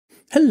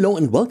Hello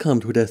and welcome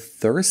to the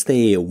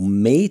Thursday,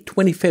 May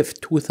 25th,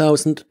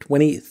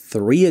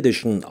 2023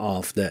 edition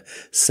of the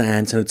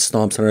SANS and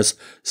Storm Center's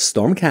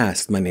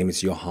Stormcast. My name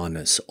is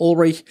Johannes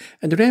Ulrich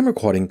and today I'm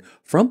recording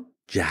from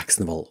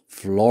Jacksonville,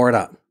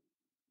 Florida.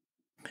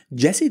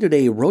 Jesse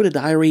today wrote a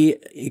diary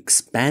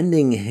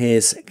expanding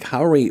his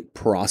Cowrie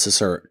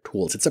processor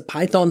tools. It's a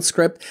Python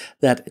script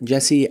that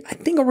Jesse, I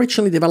think,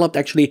 originally developed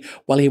actually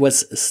while he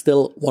was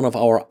still one of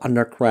our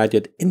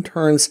undergraduate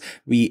interns.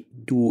 We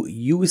do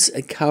use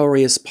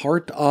Cowrie as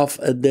part of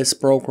this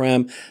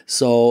program.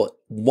 So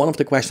one of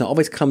the questions that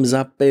always comes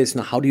up is,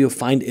 how do you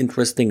find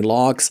interesting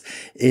logs?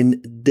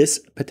 In this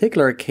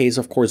particular case,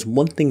 of course,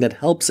 one thing that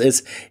helps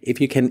is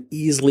if you can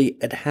easily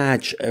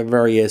attach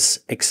various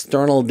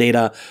external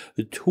data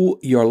to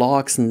your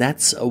logs, and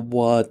that's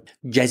what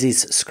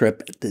Jesse's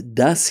script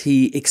does.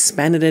 He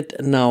expanded it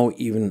now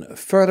even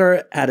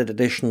further, added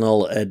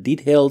additional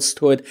details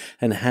to it,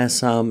 and has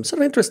some sort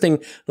of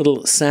interesting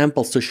little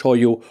samples to show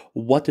you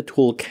what the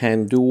tool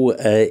can do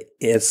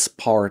as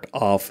part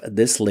of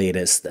this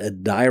latest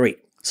diary.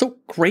 So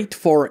great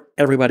for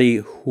everybody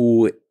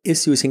who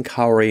is using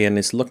Cowrie and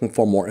is looking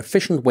for more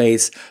efficient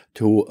ways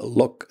to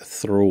look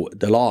through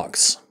the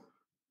logs.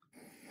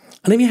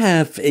 And then we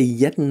have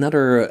yet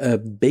another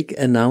big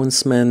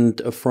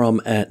announcement from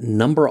a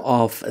number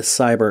of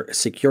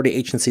cybersecurity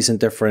agencies in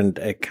different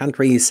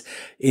countries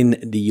in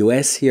the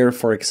US here.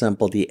 For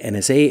example, the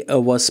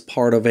NSA was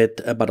part of it,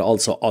 but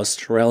also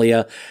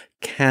Australia,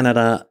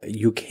 Canada,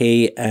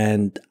 UK,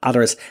 and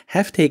others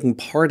have taken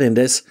part in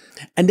this,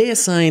 and they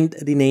assigned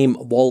the name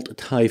Vault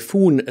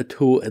Typhoon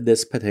to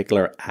this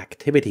particular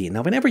activity.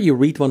 Now, whenever you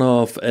read one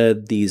of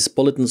these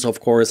bulletins, of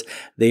course,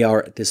 they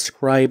are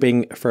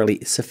describing fairly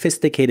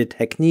sophisticated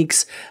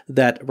techniques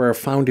that were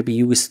found to be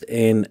used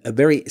in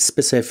very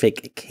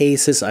specific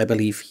cases. I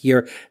believe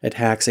here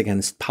attacks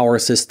against power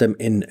system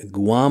in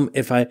Guam,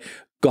 if I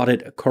got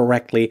it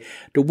correctly.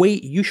 The way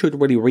you should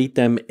really read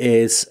them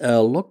is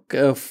look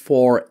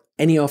for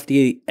any of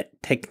the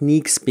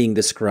techniques being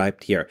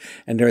described here.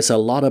 And there's a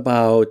lot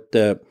about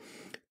the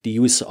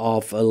use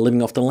of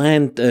living off the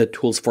land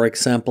tools, for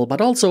example, but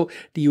also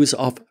the use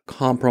of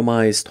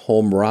compromised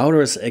home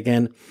routers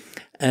again.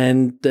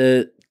 And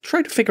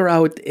try to figure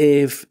out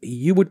if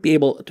you would be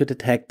able to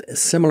detect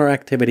similar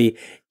activity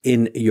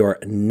in your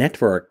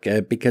network,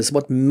 because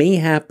what may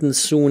happen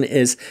soon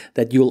is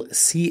that you'll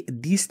see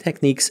these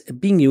techniques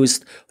being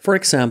used, for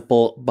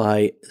example,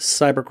 by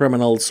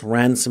cybercriminals,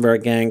 ransomware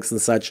gangs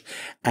and such,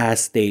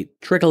 as they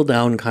trickle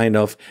down kind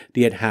of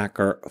the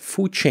attacker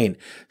food chain.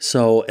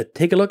 So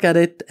take a look at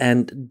it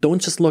and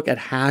don't just look at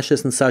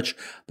hashes and such,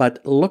 but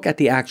look at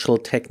the actual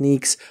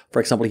techniques. For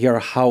example, here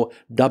how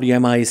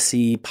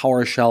WMIC,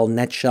 PowerShell,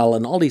 NetShell,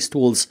 and all these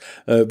tools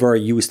were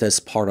used as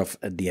part of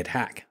the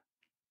attack.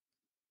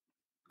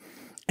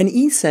 And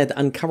ESET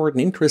uncovered an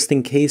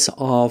interesting case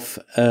of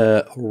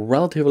a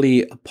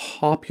relatively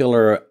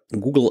popular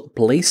Google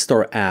Play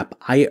Store app,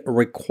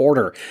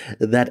 iRecorder,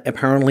 that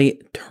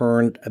apparently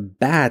turned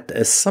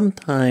bad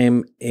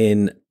sometime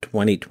in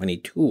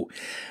 2022.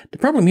 The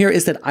problem here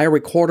is that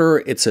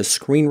iRecorder, it's a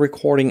screen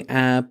recording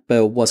app,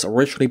 was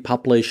originally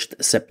published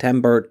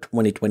September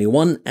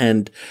 2021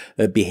 and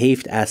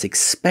behaved as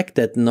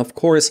expected. And of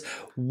course,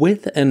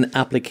 with an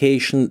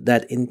application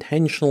that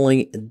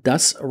intentionally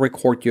does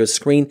record your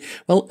screen,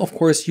 well, of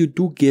course, you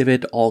do give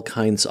it all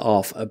kinds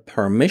of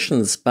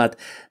permissions. But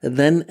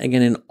then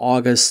again, in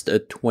August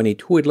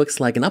 22, it looks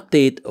like an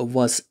update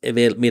was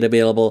made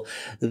available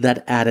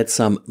that added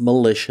some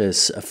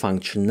malicious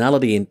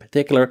functionality. In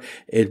particular,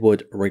 it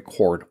would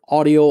record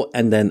audio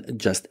and then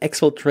just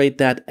exfiltrate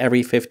that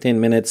every 15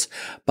 minutes,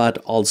 but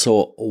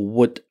also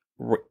would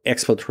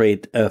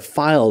exfiltrate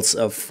files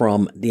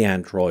from the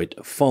Android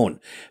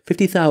phone.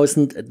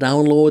 50,000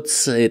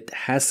 downloads. It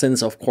has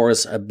since, of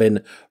course,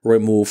 been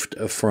removed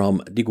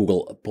from the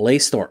Google Play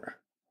Store.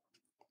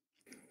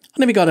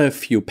 And then we got a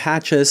few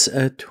patches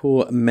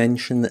to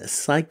mention.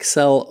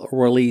 Zyxel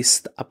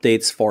released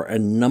updates for a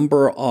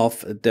number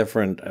of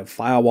different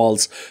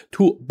firewalls.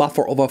 2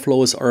 buffer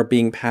overflows are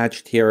being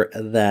patched here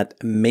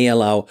that may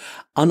allow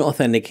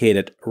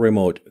unauthenticated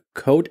remote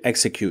code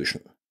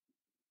execution.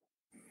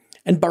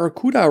 And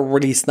Baracuda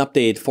released an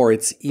update for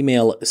its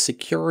email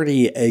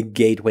security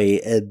gateway.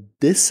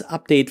 This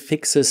update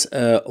fixes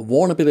a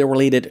vulnerability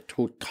related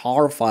to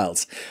tar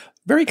files.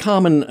 Very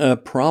common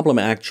problem,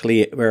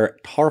 actually, where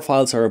tar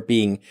files are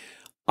being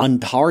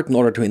untarred in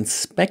order to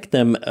inspect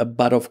them.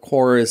 But of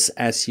course,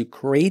 as you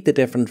create the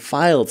different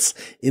files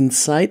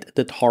inside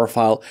the tar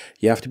file,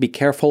 you have to be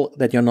careful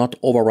that you're not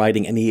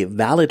overriding any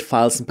valid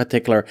files in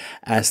particular,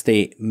 as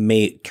they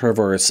may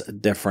traverse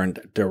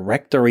different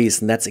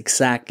directories. And that's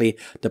exactly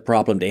the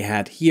problem they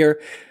had here.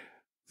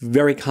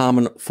 Very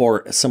common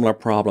for similar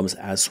problems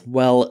as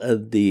well.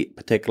 The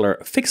particular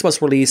fix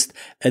was released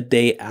a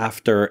day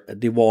after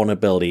the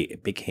vulnerability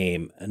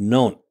became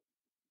known.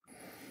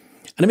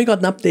 And then we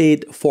got an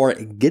update for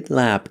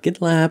Gitlab.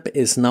 Gitlab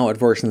is now at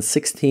version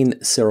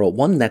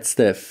 16.01. That's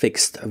the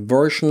fixed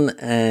version.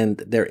 And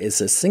there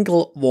is a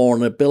single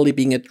vulnerability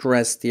being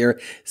addressed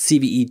here,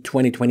 CVE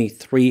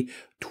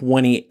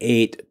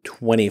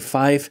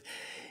 2023-2825.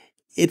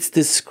 It's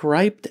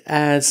described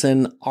as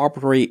an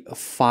arbitrary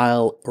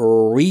file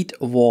read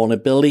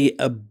vulnerability,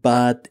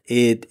 but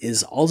it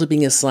is also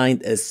being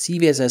assigned a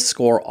CVSS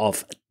score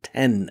of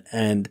 10.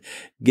 And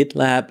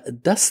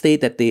Gitlab does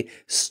state that they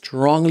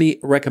strongly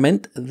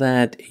recommend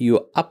that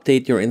you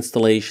update your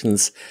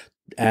installations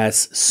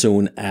as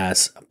soon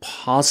as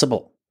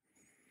possible.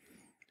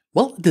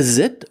 Well, this is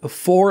it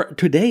for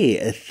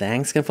today.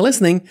 Thanks again for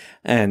listening,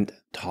 and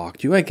talk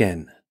to you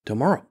again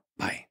tomorrow.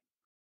 Bye.